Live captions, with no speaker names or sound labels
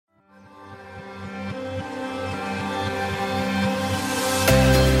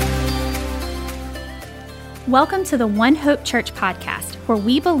Welcome to the One Hope Church podcast, where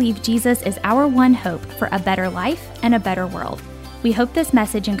we believe Jesus is our one hope for a better life and a better world. We hope this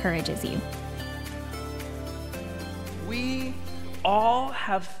message encourages you. We all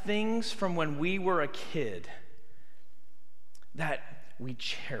have things from when we were a kid that we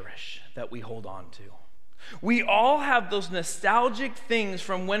cherish, that we hold on to. We all have those nostalgic things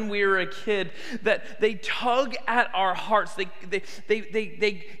from when we were a kid that they tug at our hearts.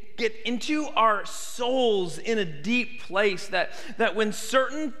 They get into our souls in a deep place that when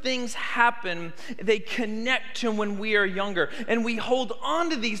certain things happen, they connect to when we are younger. And we hold on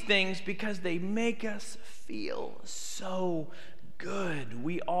to these things because they make us feel so good.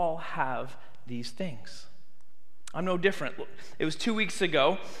 We all have these things. I'm no different. It was 2 weeks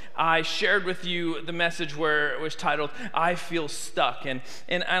ago, I shared with you the message where it was titled, I Feel Stuck. And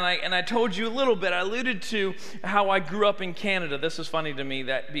I told you a little bit, I alluded to how I grew up in Canada. This was funny to me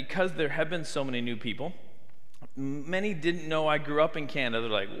that because there have been so many new people, many didn't know I grew up in Canada. They're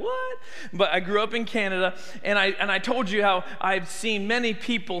like, what? But I grew up in Canada, and I told you how I've seen many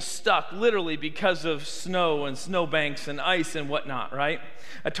people stuck literally because of snow and snowbanks and ice and whatnot, right?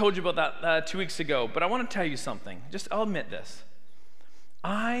 I told you about that 2 weeks ago, but I want to tell you something. I'll admit this.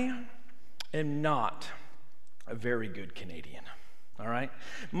 I am not a very good Canadian. All right?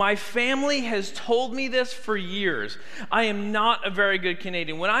 My family has told me this for years. I am not a very good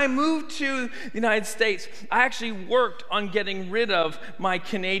Canadian. When I moved to the United States, I actually worked on getting rid of my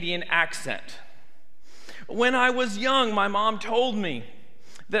Canadian accent. When I was young, my mom told me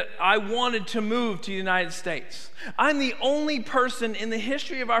that I wanted to move to the United States. I'm the only person in the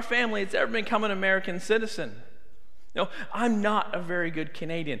history of our family that's ever become an American citizen. No, I'm not a very good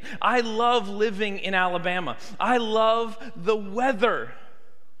Canadian. I love living in Alabama. I love the weather.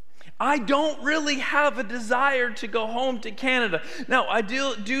 I don't really have a desire to go home to Canada. Now, I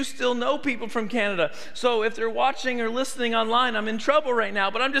do still know people from Canada. So if they're watching or listening online, I'm in trouble right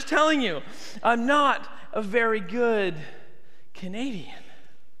now. But I'm just telling you, I'm not a very good Canadian.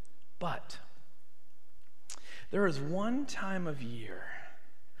 But there is one time of year,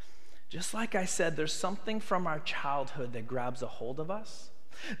 just like I said, there's something from our childhood that grabs a hold of us.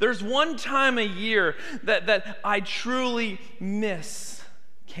 There's one time a year that I truly miss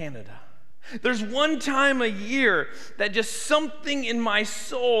Canada. There's one time a year that just something in my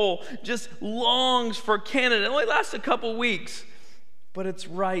soul just longs for Canada. It only lasts a couple weeks, but it's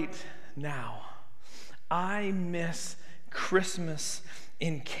right now. I miss Christmas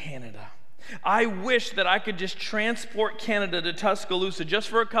in Canada. I wish that I could just transport Canada to Tuscaloosa just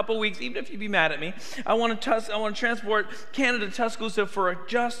for a couple weeks, even if you'd be mad at me. I want to transport Canada to Tuscaloosa for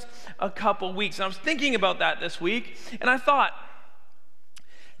just a couple weeks. And I was thinking about that this week, and I thought,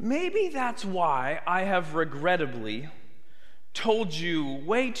 maybe that's why I have regrettably told you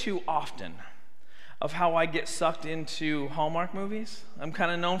way too often of how I get sucked into Hallmark movies. I'm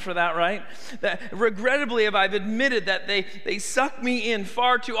kind of known for that, right? That regrettably, I've admitted that they suck me in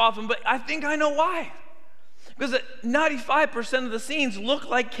far too often, but I think I know why. Because 95% of the scenes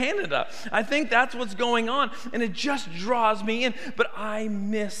look like Canada. I think that's what's going on, and it just draws me in. But I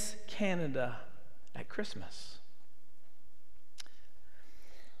miss Canada at Christmas.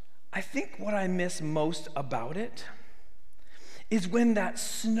 I think what I miss most about it is when that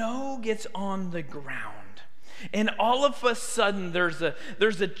snow gets on the ground and all of a sudden there's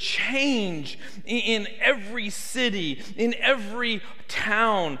a change in every city, in every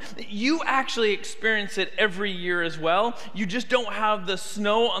town. You actually experience it every year as well. You just don't have the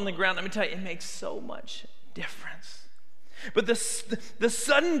snow on the ground. Let me tell you, it makes so much difference. But the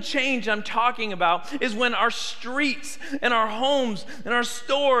sudden change I'm talking about is when our streets and our homes and our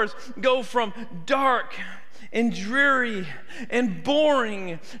stores go from dark and dreary and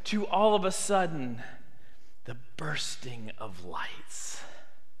boring to all of a sudden the bursting of lights.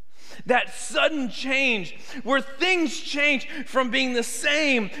 That sudden change where things change from being the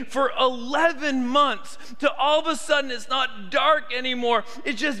same for 11 months to all of a sudden it's not dark anymore.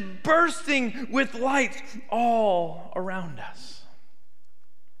 It's just bursting with lights all around us.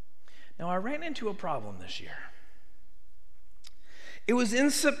 Now, I ran into a problem this year. It was in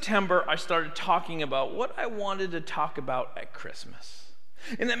September I started talking about what I wanted to talk about at Christmas.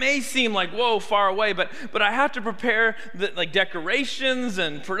 And it may seem like, whoa, far away, but I have to prepare the decorations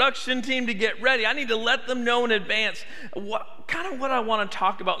and production team to get ready. I need to let them know in advance what I want to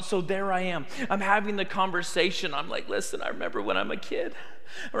talk about. So there I am. I'm having the conversation. I'm like, listen, I remember when I'm a kid.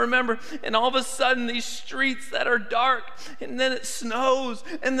 I remember, and all of a sudden, these streets that are dark, and then it snows,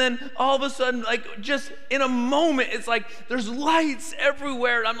 and then all of a sudden, like just in a moment, it's like there's lights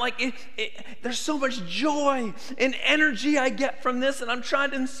everywhere. And I'm like, there's so much joy and energy I get from this, and I'm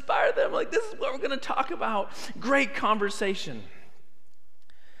trying to inspire them. Like, this is what we're going to talk about. Great conversation.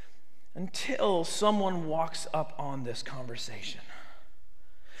 Until someone walks up on this conversation.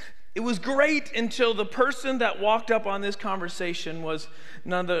 It was great until the person that walked up on this conversation was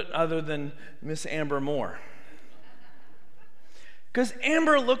none other than Miss Amber Moore. Because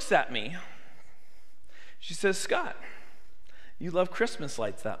Amber looks at me. She says, Scott, you love Christmas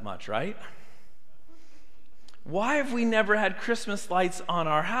lights that much, right? Why have we never had Christmas lights on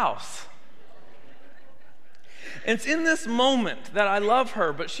our house? And it's in this moment that I love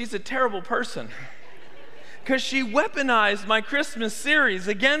her, but she's a terrible person. Because she weaponized my Christmas series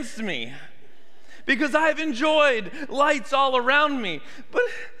against me. Because I've enjoyed lights all around me, but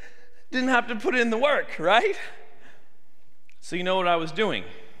didn't have to put in the work, right? So you know what I was doing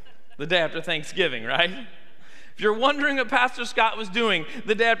the day after Thanksgiving, right? If you're wondering what Pastor Scott was doing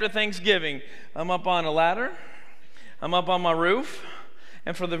the day after Thanksgiving, I'm up on a ladder, I'm up on my roof,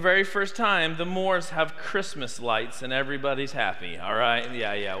 and for the very first time, the Moores have Christmas lights and everybody's happy, all right?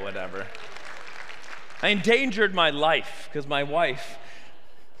 Yeah, whatever. I endangered my life because my wife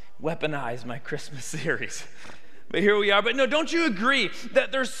weaponized my Christmas series. But here we are. But no, don't you agree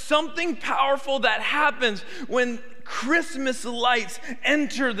that there's something powerful that happens when Christmas lights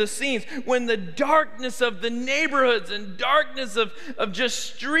enter the scenes, when the darkness of the neighborhoods and darkness of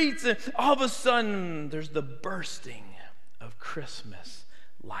just streets, and all of a sudden there's the bursting of Christmas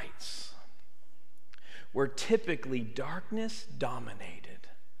lights, where typically darkness dominated.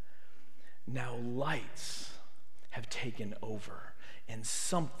 Now lights have taken over and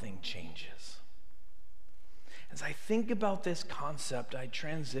something changes. As I think about this concept, I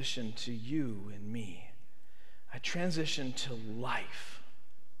transition to you and me. I transition to life.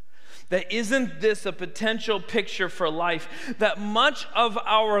 That isn't this a potential picture for life? That much of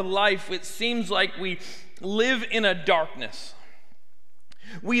our life, it seems like we live in a darkness.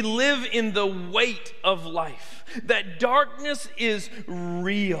 We live in the weight of life. That darkness is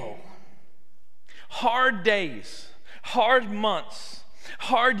real. Hard days, hard months,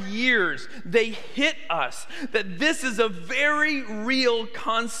 hard years, they hit us. That this is a very real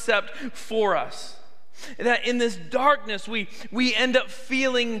concept for us. That in this darkness, we end up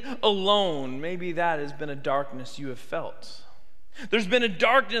feeling alone. Maybe that has been a darkness you have felt. There's been a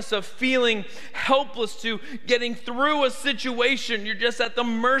darkness of feeling helpless to getting through a situation. You're just at the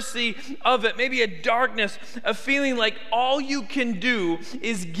mercy of it. Maybe a darkness of feeling like all you can do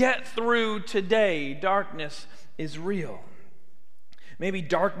is get through today. Darkness is real. Maybe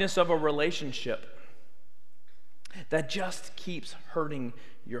darkness of a relationship that just keeps hurting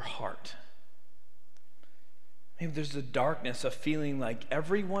your heart. Maybe there's the darkness of feeling like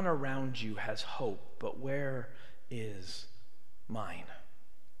everyone around you has hope, but where is mine?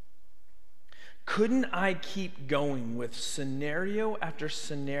 Couldn't I keep going with scenario after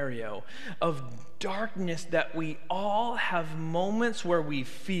scenario of darkness that we all have moments where we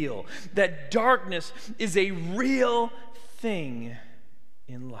feel that darkness is a real thing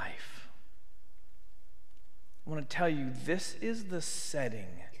in life? I want to tell you, this is the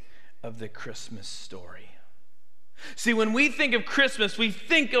setting of the Christmas story. See, when we think of Christmas, we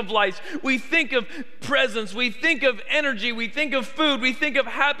think of lights, we think of presents, we think of energy, we think of food, we think of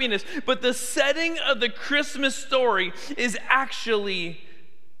happiness. But the setting of the Christmas story is actually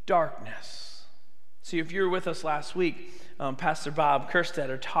darkness. See, if you were with us last week, Pastor Bob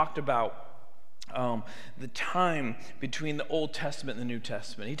Kerstetter talked about the time between the Old Testament and the New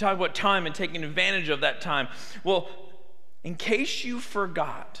Testament. He talked about time and taking advantage of that time. Well, in case you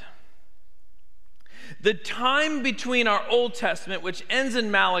forgot, the time between our Old Testament, which ends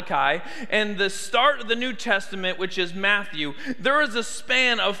in Malachi, and the start of the New Testament, which is Matthew, there is a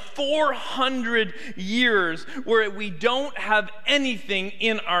span of 400 years where we don't have anything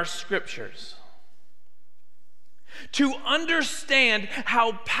in our scriptures. To understand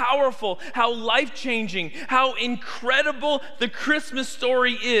how powerful, how life-changing, how incredible the Christmas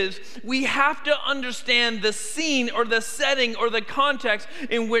story is, we have to understand the scene or the setting or the context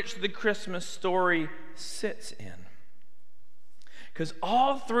in which the Christmas story sits in. Because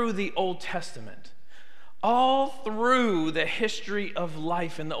all through the Old Testament, all through the history of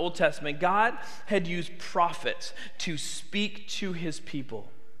life in the Old Testament, God had used prophets to speak to his people.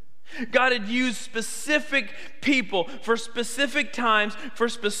 God had used specific people for specific times, for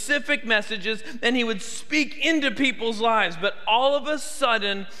specific messages, and he would speak into people's lives. But all of a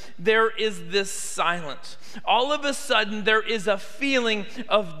sudden, there is this silence. All of a sudden, there is a feeling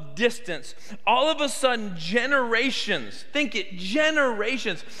of distance. All of a sudden, generations, think it,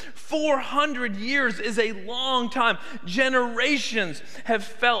 generations, 400 years is a long time. Generations have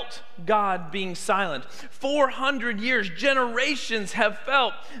felt God being silent. 400 years, generations have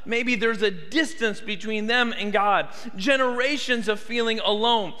felt maybe there's a distance between them and God. Generations of feeling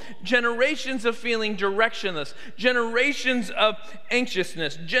alone. Generations of feeling directionless. Generations of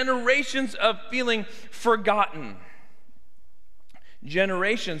anxiousness. Generations of feeling forgotten.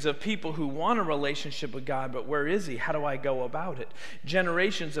 Generations of people who want a relationship with God, but where is he? How do I go about it?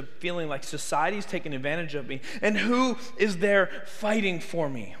 Generations of feeling like society's taking advantage of me. And who is there fighting for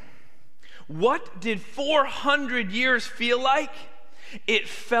me? What did 400 years feel like? It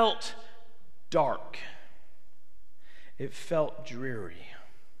felt dark. It felt dreary.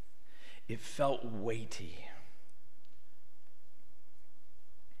 It felt weighty.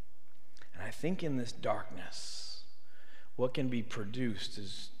 And I think in this darkness, what can be produced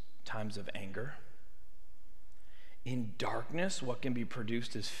is times of anger. In darkness, what can be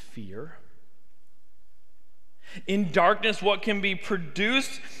produced is fear. In darkness, what can be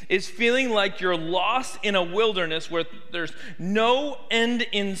produced is feeling like you're lost in a wilderness where there's no end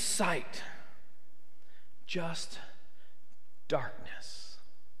in sight. Just darkness.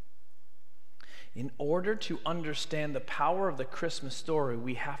 In order to understand the power of the Christmas story,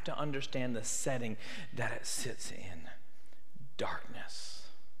 we have to understand the setting that it sits in. Darkness.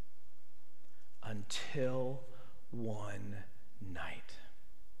 Until one night.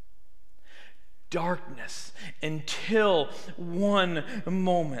 Darkness until one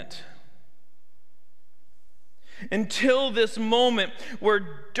moment. Until this moment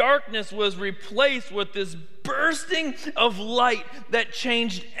where darkness was replaced with this bursting of light that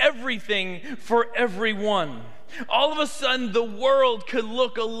changed everything for everyone. All of a sudden, the world could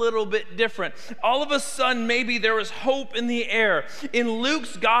look a little bit different. All of a sudden, maybe there was hope in the air. In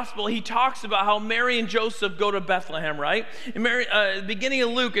Luke's gospel, he talks about how Mary and Joseph go to Bethlehem, right? In the beginning of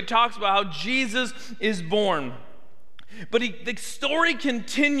Luke, it talks about how Jesus is born. But the story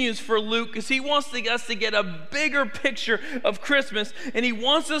continues for Luke because he wants us to get a bigger picture of Christmas, and he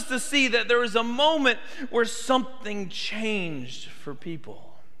wants us to see that there is a moment where something changed for people.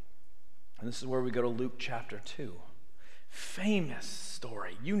 And this is where we go to Luke chapter 2. Famous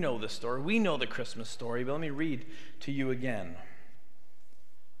story. You know the story. We know the Christmas story, but let me read to you again.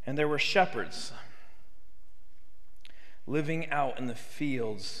 And there were shepherds living out in the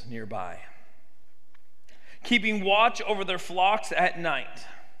fields nearby, keeping watch over their flocks at night.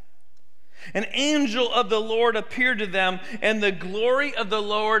 An angel of the Lord appeared to them, and the glory of the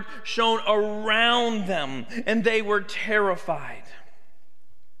Lord shone around them, and they were terrified.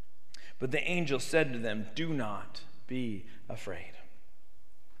 But the angel said to them, "Do not be afraid.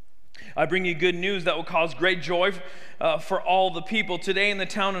 I bring you good news that will cause great joy for all the people. Today in the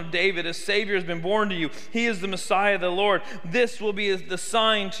town of David, a Savior has been born to you. He is the Messiah, the Lord. This will be the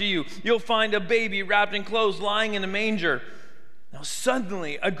sign to you. You'll find a baby wrapped in clothes lying in a manger." Now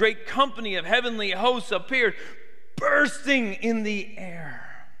suddenly a great company of heavenly hosts appeared, bursting in the air.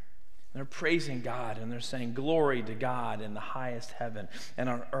 They're praising God, and they're saying, "Glory to God in the highest heaven, and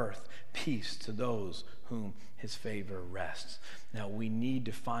on earth peace to those whom his favor rests." Now we need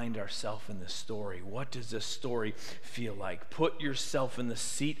to find ourselves in this story. What does this story feel like? Put yourself in the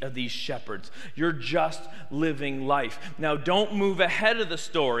seat of these shepherds. You're just living life. Now don't move ahead of the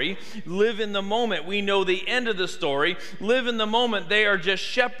story. Live in the moment. We know the end of the story. Live in the moment. They are just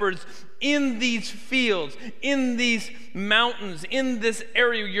shepherds in these fields, in these mountains, in this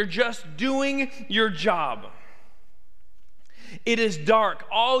area. You're just doing your job. It is dark.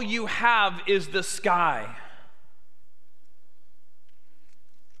 All you have is the sky.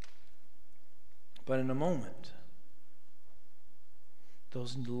 But in a moment,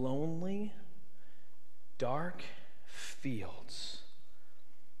 those lonely, dark fields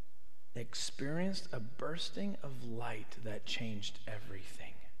experienced a bursting of light that changed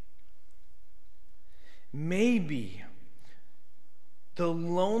everything. Maybe the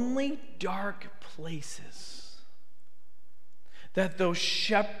lonely, dark places that those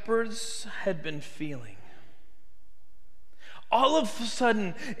shepherds had been feeling all of a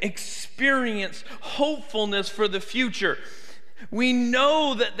sudden experience hopefulness for the future. We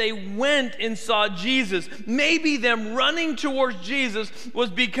know that they went and saw Jesus. Maybe them running towards Jesus was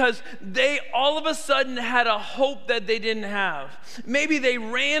because they all of a sudden had a hope that they didn't have. Maybe they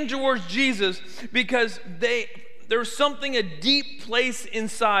ran towards Jesus because There was something, a deep place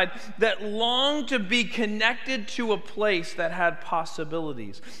inside that longed to be connected to a place that had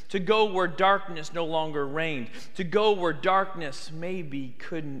possibilities, to go where darkness no longer reigned, to go where darkness maybe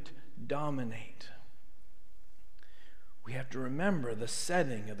couldn't dominate. We have to remember the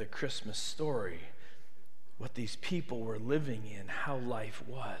setting of the Christmas story, what these people were living in, how life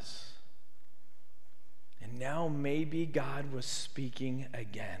was. And now maybe God was speaking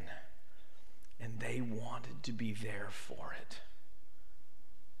again, and they wanted to be there for it.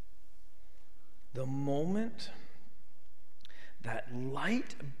 The moment that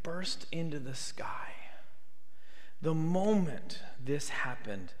light burst into the sky, the moment this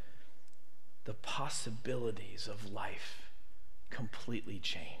happened, the possibilities of life completely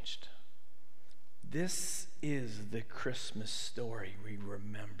changed. This is the Christmas story we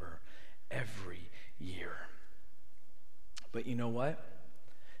remember every year. But you know what?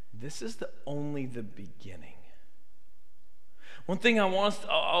 This is only the beginning. One thing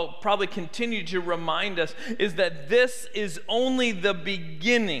I'll probably continue to remind us is that this is only the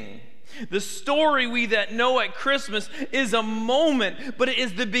beginning. The story we that know at Christmas is a moment, but it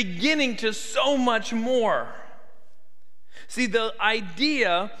is the beginning to so much more. See, the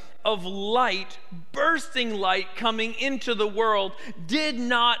idea of light, bursting light coming into the world did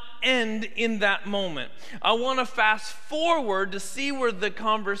not end in that moment. I want to fast forward to see where the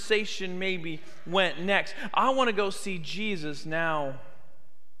conversation maybe went next. I want to go see Jesus now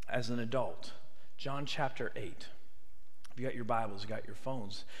as an adult. John chapter 8. If you got your Bibles, you got your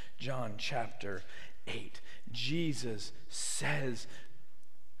phones. John chapter 8. Jesus says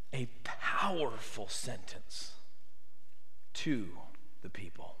a powerful sentence to the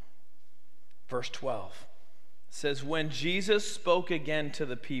people. Verse 12 says, when Jesus spoke again to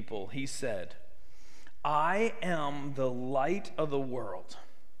the people, he said, I am the light of the world.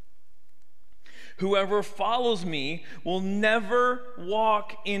 Whoever follows me will never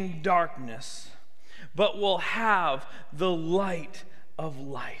walk in darkness, but will have the light of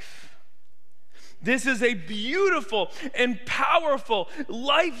life. This is a beautiful and powerful,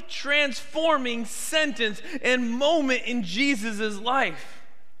 life-transforming sentence and moment in Jesus' life.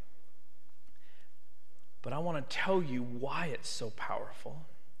 But I want to tell you why it's so powerful.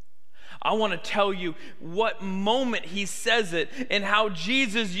 I want to tell you what moment he says it and how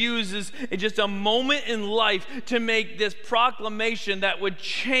Jesus uses just a moment in life to make this proclamation that would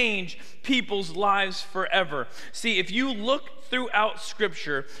change people's lives forever. See, if you look throughout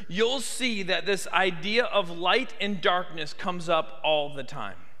Scripture, you'll see that this idea of light and darkness comes up all the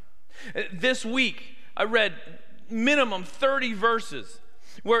time. This week, I read minimum 30 verses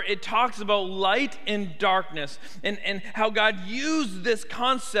where it talks about light and darkness and how God used this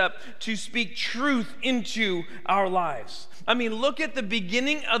concept to speak truth into our lives. I mean, look at the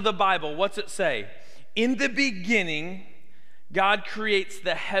beginning of the Bible. What's it say? In the beginning, God creates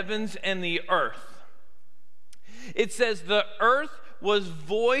the heavens and the earth. It says the earth was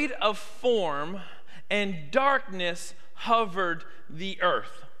void of form and darkness hovered the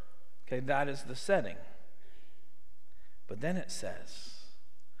earth. Okay, that is the setting. But then it says,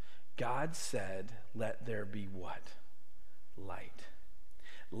 God said, let there be what? Light.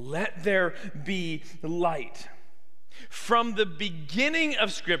 Let there be light. From the beginning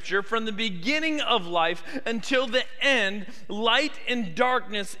of Scripture, from the beginning of life until the end, light and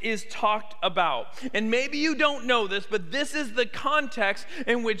darkness is talked about. And maybe you don't know this, but this is the context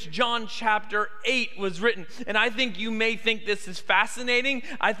in which John chapter 8 was written. And I think you may think this is fascinating.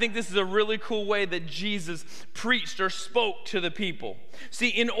 I think this is a really cool way that Jesus preached or spoke to the people. See,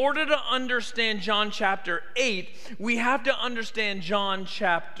 in order to understand John chapter 8, we have to understand John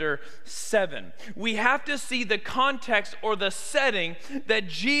chapter 7. We have to see the context or the setting that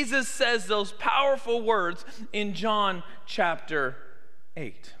Jesus says those powerful words in John chapter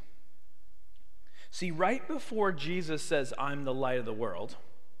 8. See, right before Jesus says, I'm the light of the world,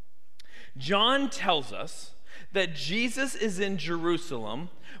 John tells us that Jesus is in Jerusalem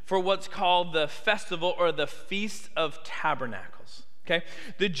for what's called the festival or the Feast of Tabernacles. Okay?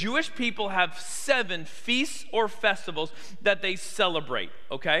 The Jewish people have 7 feasts or festivals that they celebrate,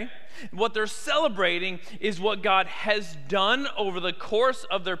 okay? What they're celebrating is what God has done over the course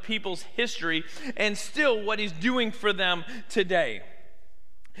of their people's history and still what he's doing for them today.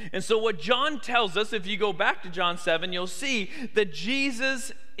 And so what John tells us, if you go back to John 7, you'll see that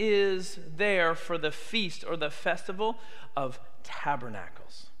Jesus is there for the feast or the festival of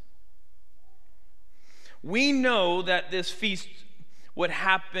tabernacles. We know that this feast would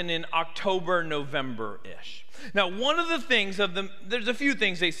happen in October, November-ish. Now, one of the things there's a few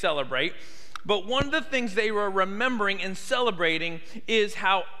things they celebrate. But one of the things they were remembering and celebrating is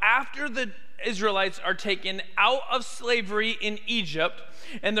how after the Israelites are taken out of slavery in Egypt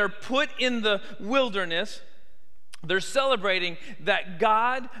and they're put in the wilderness, they're celebrating that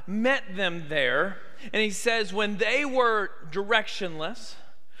God met them there. And he says when they were directionless,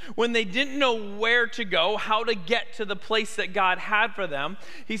 when they didn't know where to go, how to get to the place that God had for them,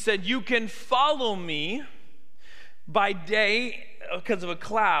 he said, you can follow me by day because of a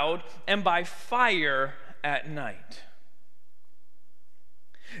cloud and by fire at night.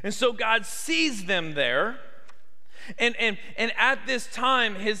 And so God sees them there. And at this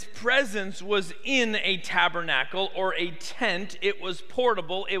time, his presence was in a tabernacle or a tent. It was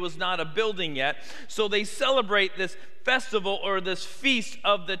portable. It was not a building yet. So they celebrate this festival or this feast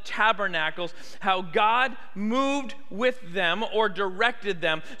of the tabernacles, how God moved with them or directed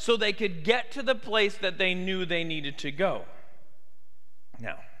them so they could get to the place that they knew they needed to go.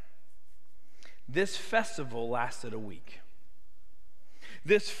 Now, this festival lasted a week.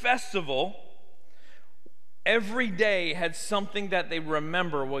 This festival, every day had something that they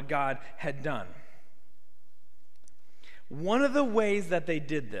remember what God had done. One of the ways that they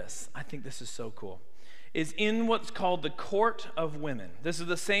did this, I think this is so cool, is in what's called the Court of Women. This is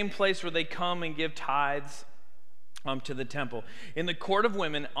the same place where they come and give tithes to the temple. In the Court of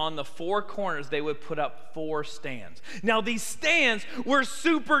Women, on the four corners, they would put up 4 stands. Now, these stands were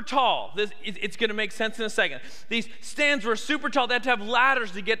super tall. It's going to make sense in a second. These stands were super tall. They had to have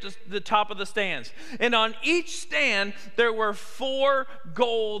ladders to get to the top of the stands. And on each stand, there were 4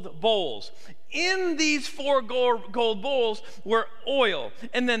 gold bowls. In these 4 gold bowls were oil.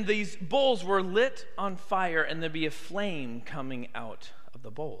 And then these bowls were lit on fire, and there'd be a flame coming out of the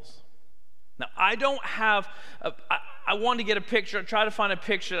bowls. Now, I don't have, I want to get a picture, try to find a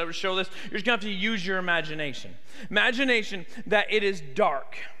picture that would show this. You're just going to have to use your imagination. Imagination that it is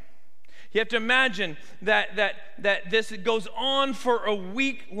dark. You have to imagine that this goes on for a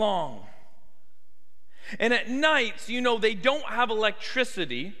week long. And at nights, they don't have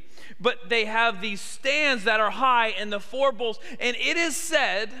electricity, but they have these stands that are high and the 4 bowls. And it is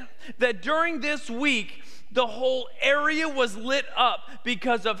said that during this week, the whole area was lit up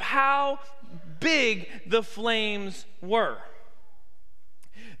because of how big the flames were.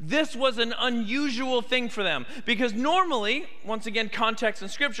 This was an unusual thing for them because normally, once again, context in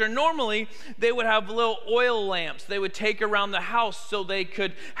Scripture, normally they would have little oil lamps they would take around the house so they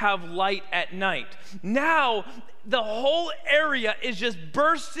could have light at night. Now, the whole area is just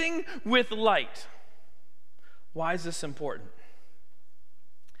bursting with light. Why is this important?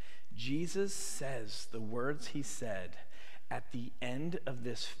 Jesus says the words he said at the end of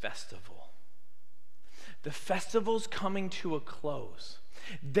this festival. The festival's coming to a close.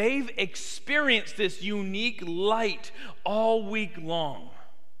 They've experienced this unique light all week long.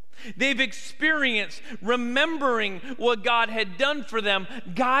 They've experienced remembering what God had done for them,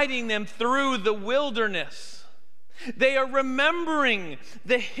 guiding them through the wilderness. They are remembering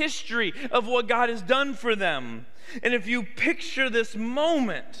the history of what God has done for them. And if you picture this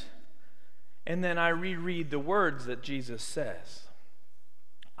moment, and then I reread the words that Jesus says,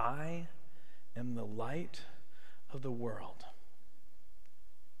 I am the light of the world.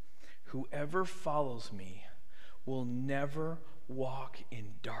 Whoever follows me will never walk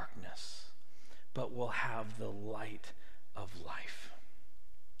in darkness, but will have the light of life.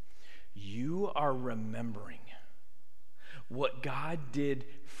 You are remembering what God did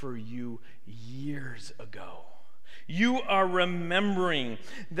for you years ago. You are remembering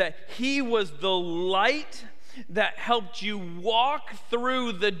that he was the light that helped you walk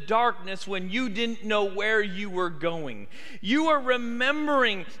through the darkness when you didn't know where you were going. You are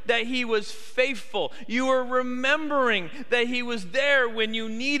remembering that he was faithful. You are remembering that he was there when you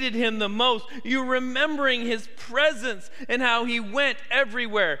needed him the most. You're remembering his presence and how he went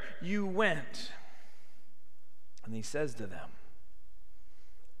everywhere you went. And he says to them,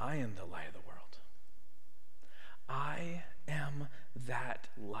 I am the light of the world. I am that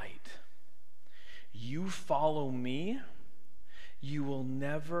light. You follow me, you will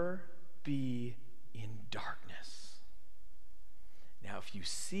never be in darkness. Now, if you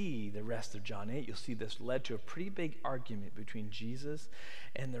see the rest of John 8, you'll see this led to a pretty big argument between Jesus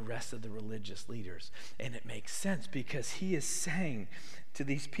and the rest of the religious leaders. And it makes sense because he is saying to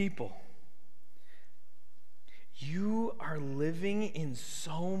these people, you are living in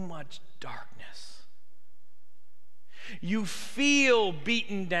so much darkness. You feel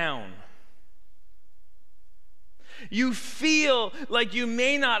beaten down. You feel like you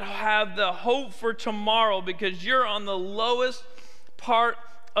may not have the hope for tomorrow because you're on the lowest part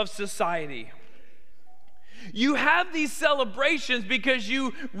of society. You have these celebrations because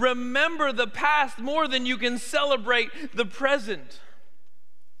you remember the past more than you can celebrate the present.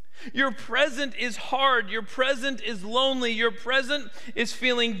 Your present is hard. Your present is lonely. Your present is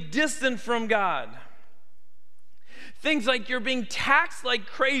feeling distant from God. Things like you're being taxed like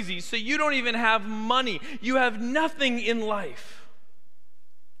crazy, so you don't even have money. You have nothing in life.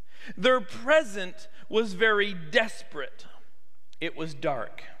 Their present was very desperate. It was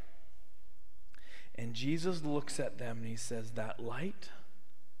dark. And Jesus looks at them and he says, that light,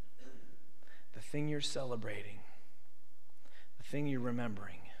 the thing you're celebrating, the thing you're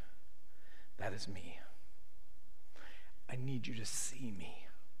remembering, that is me. I need you to see me.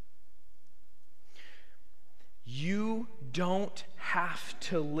 You don't have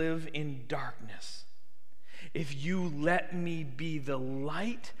to live in darkness if you let me be the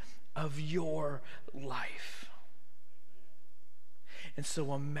light of your life. And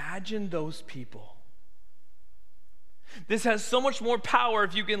so imagine those people. This has so much more power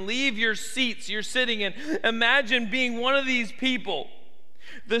if you can leave your seats you're sitting in. Imagine being one of these people.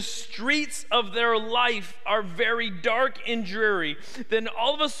 The streets of their life are very dark and dreary. Then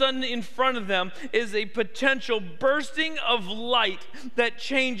all of a sudden in front of them is a potential bursting of light that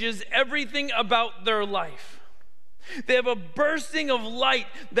changes everything about their life. They have a bursting of light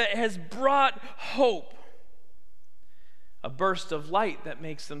that has brought hope. A burst of light that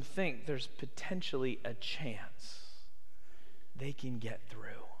makes them think there's potentially a chance they can get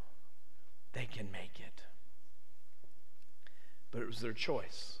through. They can make it. But it was their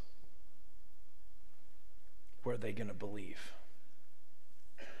choice. Were they going to believe?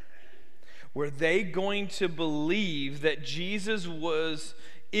 Were they going to believe that Jesus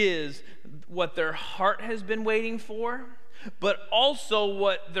is what their heart has been waiting for, but also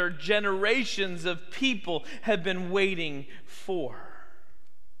what their generations of people have been waiting for?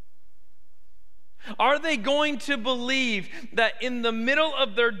 Are they going to believe that in the middle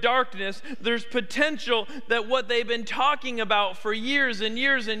of their darkness, there's potential that what they've been talking about for years and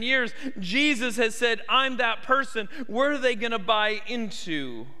years and years, Jesus has said, I'm that person? Where are they going to buy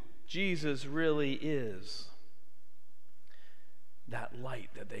into? Jesus really is that light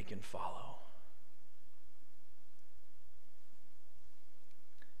that they can follow.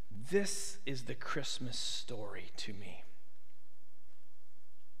 This is the Christmas story to me.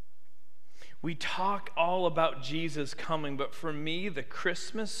 We talk all about Jesus coming, but for me, the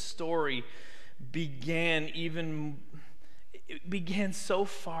Christmas story began so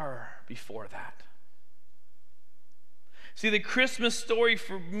far before that. See, the Christmas story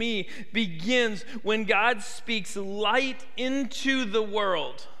for me begins when God speaks light into the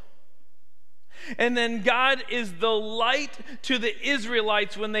world. And then God is the light to the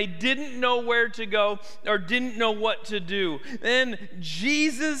Israelites when they didn't know where to go or didn't know what to do. Then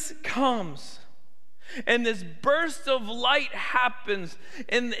Jesus comes. And this burst of light happens,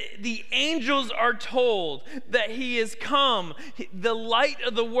 and the angels are told that he has come. The light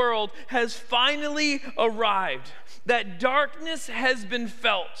of the world has finally arrived. That darkness has been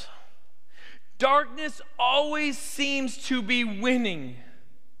felt. Darkness always seems to be winning.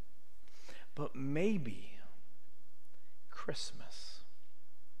 But maybe Christmas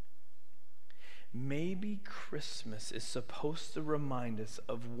is supposed to remind us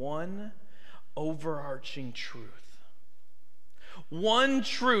of one overarching truth. One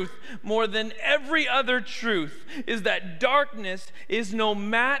truth more than every other truth is that darkness is no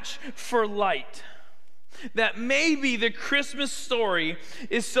match for light. That maybe the Christmas story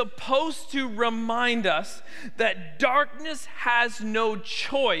is supposed to remind us that darkness has no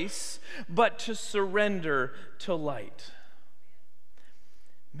choice but to surrender to light.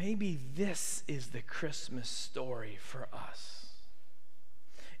 Maybe this is the Christmas story for us.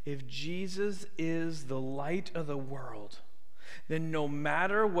 If Jesus is the light of the world, then no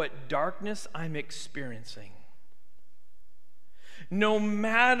matter what darkness I'm experiencing, no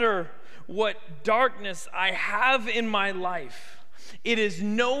matter what darkness I have in my life, it is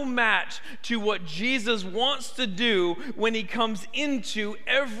no match to what Jesus wants to do when he comes into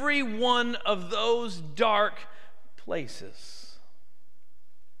every one of those dark places.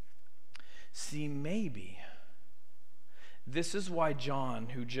 See, maybe this is why John,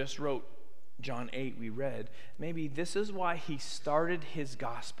 who just wrote John 8 we read, maybe this is why he started his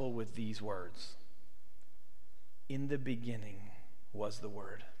gospel with these words. In the beginning was the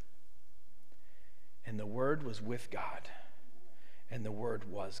Word, and the Word was with God, and the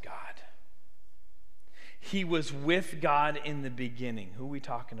Word was God. He was with God in the beginning. Who are we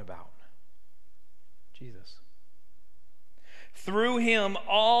talking about? Jesus. Through him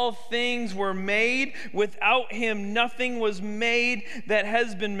all things were made. Without him nothing was made that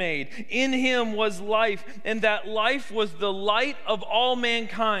has been made. In him was life, and that life was the light of all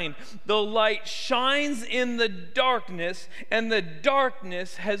mankind. The light shines in the darkness, and the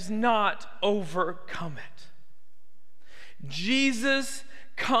darkness has not overcome it. Jesus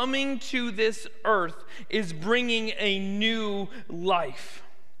coming to this earth is bringing a new life.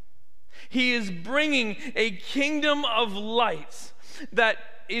 He is bringing a kingdom of lights that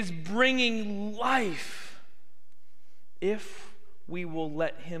is bringing life if we will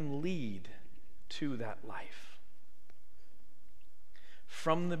let him lead to that life.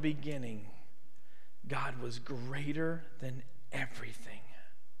 From the beginning, God was greater than everything.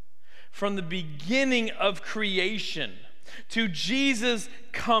 From the beginning of creation to Jesus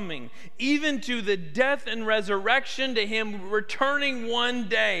coming, even to the death and resurrection, to him returning one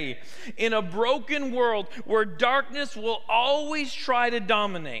day, in a broken world where darkness will always try to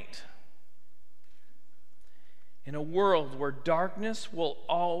dominate. In a world where darkness will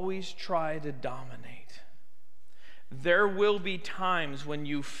always try to dominate, there will be times when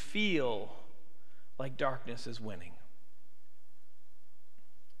you feel like darkness is winning.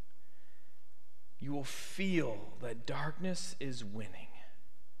 You will feel that darkness is winning.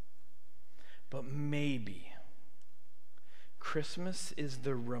 But maybe Christmas is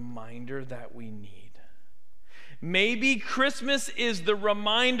the reminder that we need. Maybe Christmas is the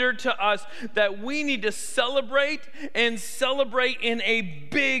reminder to us that we need to celebrate and celebrate in a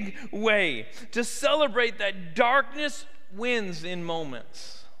big way. To celebrate that darkness wins in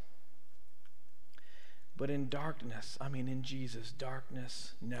moments. But in Jesus,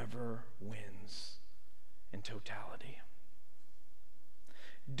 darkness never wins in totality.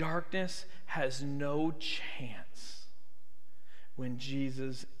 Darkness has no chance when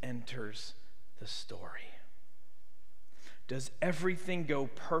Jesus enters the story. Does everything go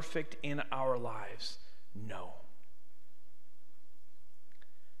perfect in our lives? No.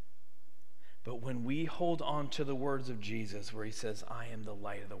 But when we hold on to the words of Jesus where he says, I am the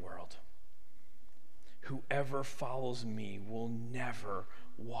light of the world, whoever follows me will never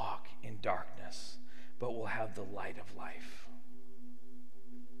walk in darkness, but will have the light of life.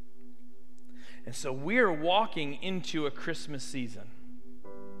 And so we're walking into a Christmas season.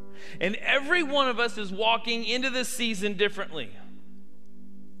 And every one of us is walking into this season differently.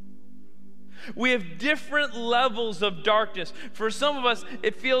 We have different levels of darkness. For some of us,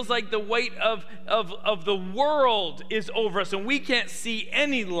 it feels like the weight of the world is over us and we can't see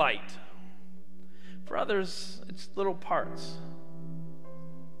any light. For others, it's little parts.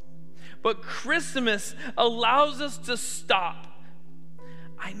 But Christmas allows us to stop.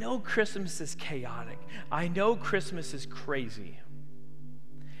 I know Christmas is chaotic. I know Christmas is crazy.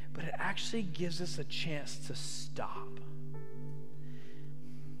 But it actually gives us a chance to stop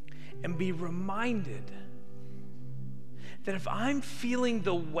and be reminded that if I'm feeling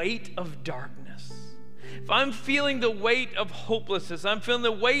the weight of darkness, if I'm feeling the weight of hopelessness, I'm feeling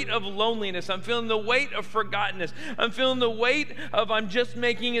the weight of loneliness, I'm feeling the weight of forgottenness, I'm feeling the weight of I'm just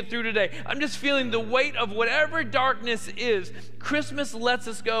making it through today, I'm just feeling the weight of whatever darkness is, Christmas lets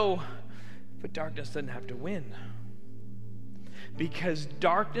us go, but darkness doesn't have to win. Because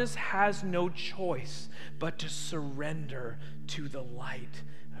darkness has no choice but to surrender to the light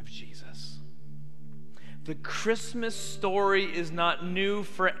of Jesus. The Christmas story is not new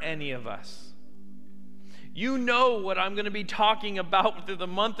for any of us. You know what I'm going to be talking about through the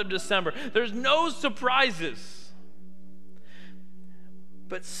month of December. There's no surprises.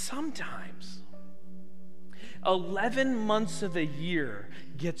 But sometimes 11 months of the year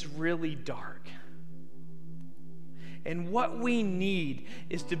gets really dark. And what we need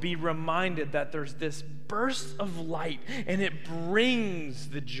is to be reminded that there's this burst of light, and it brings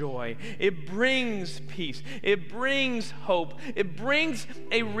the joy. It brings peace. It brings hope. It brings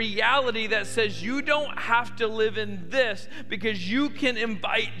a reality that says you don't have to live in this because you can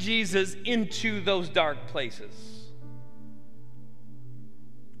invite Jesus into those dark places.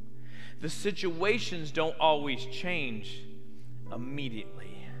 The situations don't always change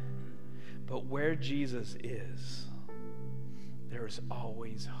immediately, but where Jesus is, there is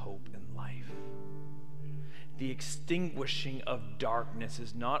always hope in life. The extinguishing of darkness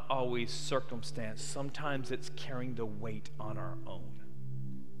is not always circumstance. Sometimes it's carrying the weight on our own.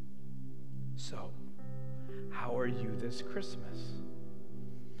 So, how are you this Christmas?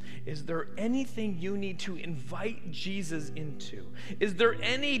 Is there anything you need to invite Jesus into? Is there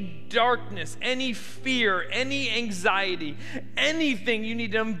any darkness, any fear, any anxiety, anything you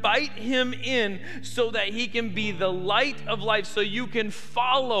need to invite him in so that he can be the light of life, so you can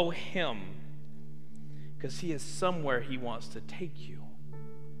follow him? because he is somewhere he wants to take you.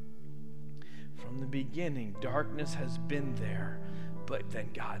 From the beginning, darkness has been there, but then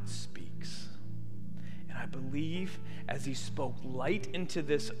God speaks. And I believe as he spoke light into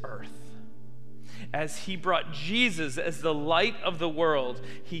this earth, as he brought Jesus as the light of the world,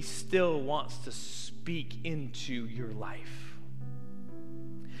 he still wants to speak into your life.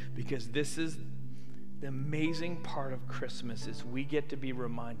 Because this is the amazing part of Christmas, is we get to be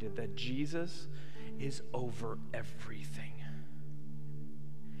reminded that Jesus is over everything.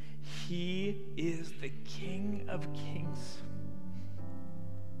 He is the King of Kings.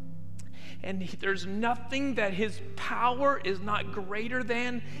 And there's nothing that his power is not greater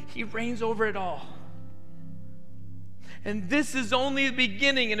than. He reigns over it all. And this is only the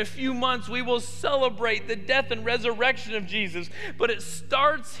beginning. In a few months, we will celebrate the death and resurrection of Jesus. But it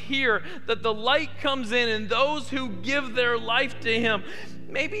starts here, that the light comes in, and those who give their life to him.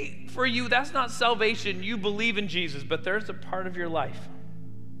 Maybe for you, that's not salvation. You believe in Jesus, but there's a part of your life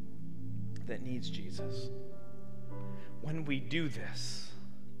that needs Jesus. When we do this,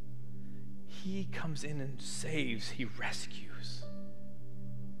 he comes in and saves, he rescues.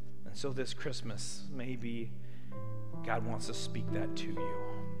 And so this Christmas, maybe God wants to speak that to you.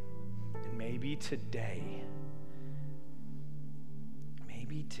 And maybe today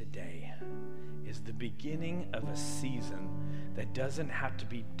is the beginning of a season that doesn't have to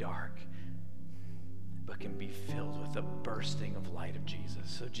be dark, but can be filled with the bursting of light of Jesus.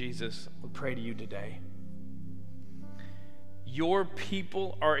 So Jesus, we pray to you today. Your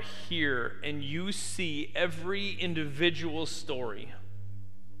people are here, and you see every individual story.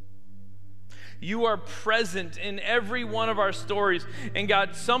 You are present in every one of our stories. And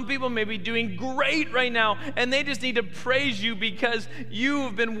God, some people may be doing great right now, and they just need to praise you because you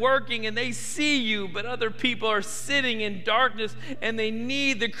have been working and they see you. But other people are sitting in darkness, and they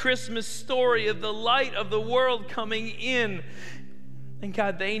need the Christmas story of the light of the world coming in. And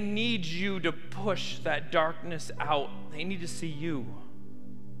God, they need you to push that darkness out. They need to see you.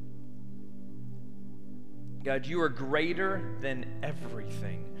 God, you are greater than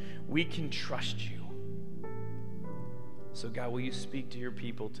everything. We can trust you. So God, will you speak to your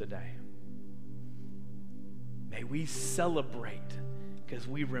people today? May we celebrate because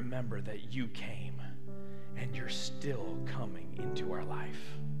we remember that you came and you're still coming into our life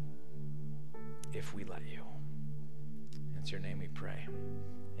if we let you. It's your name we pray.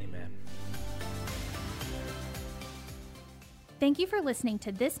 Amen. Thank you for listening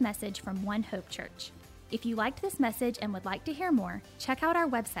to this message from One Hope Church. If you liked this message and would like to hear more, check out our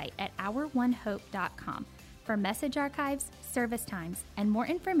website at ouronehope.com for message archives, service times, and more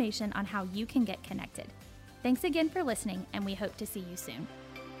information on how you can get connected. Thanks again for listening, and we hope to see you soon.